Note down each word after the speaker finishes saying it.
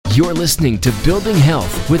You're listening to Building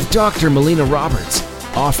Health with Dr. Melina Roberts,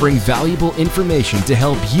 offering valuable information to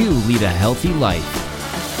help you lead a healthy life.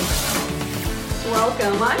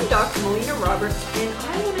 Welcome, I'm Dr. Melina Roberts, and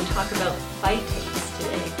I want to talk about phytates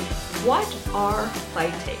today. What are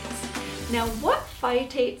phytates? Now, what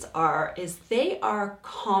phytates are is they are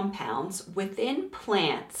compounds within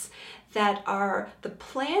plants that are the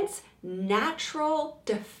plant's natural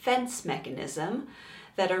defense mechanism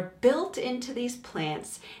that are built into these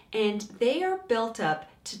plants, and they are built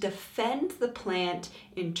up to defend the plant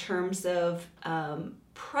in terms of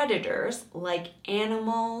predators like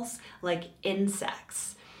animals, like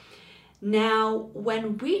insects. Now,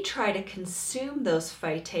 when we try to consume those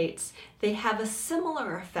phytates, they have a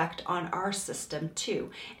similar effect on our system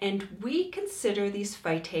too, and we consider these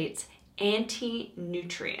phytates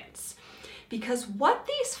anti-nutrients. Because what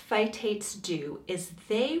these phytates do is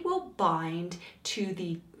they will bind to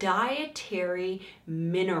the dietary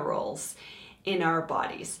minerals in our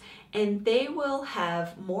bodies, and they will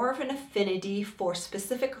have more of an affinity for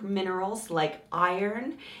specific minerals like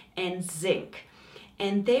iron and zinc.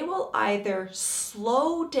 And they will either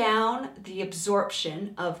slow down the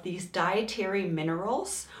absorption of these dietary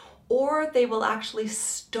minerals, or they will actually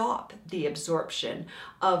stop the absorption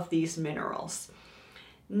of these minerals.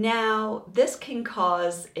 Now, this can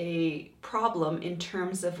cause a problem in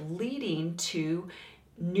terms of leading to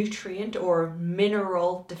nutrient or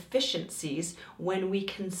mineral deficiencies when we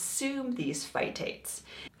consume these phytates.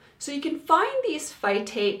 So you can find these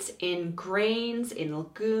phytates in grains, in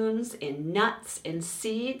legumes, in nuts, in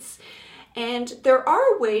seeds, and there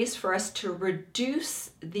are ways for us to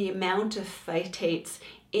reduce the amount of phytates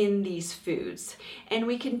in these foods. And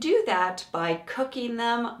we can do that by cooking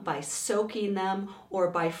them, by soaking them, or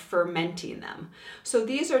by fermenting them. So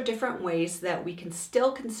these are different ways that we can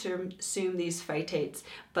still consume these phytates,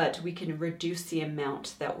 but we can reduce the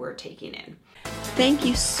amount that we're taking in. Thank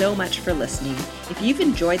you so much for listening. If you've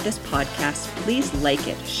enjoyed this podcast, please like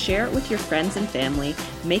it, share it with your friends and family,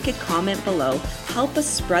 make a comment below, help us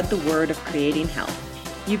spread the word of creating health.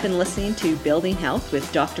 You've been listening to Building Health with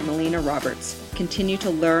Dr. Melina Roberts. Continue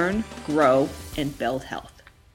to learn, grow, and build health.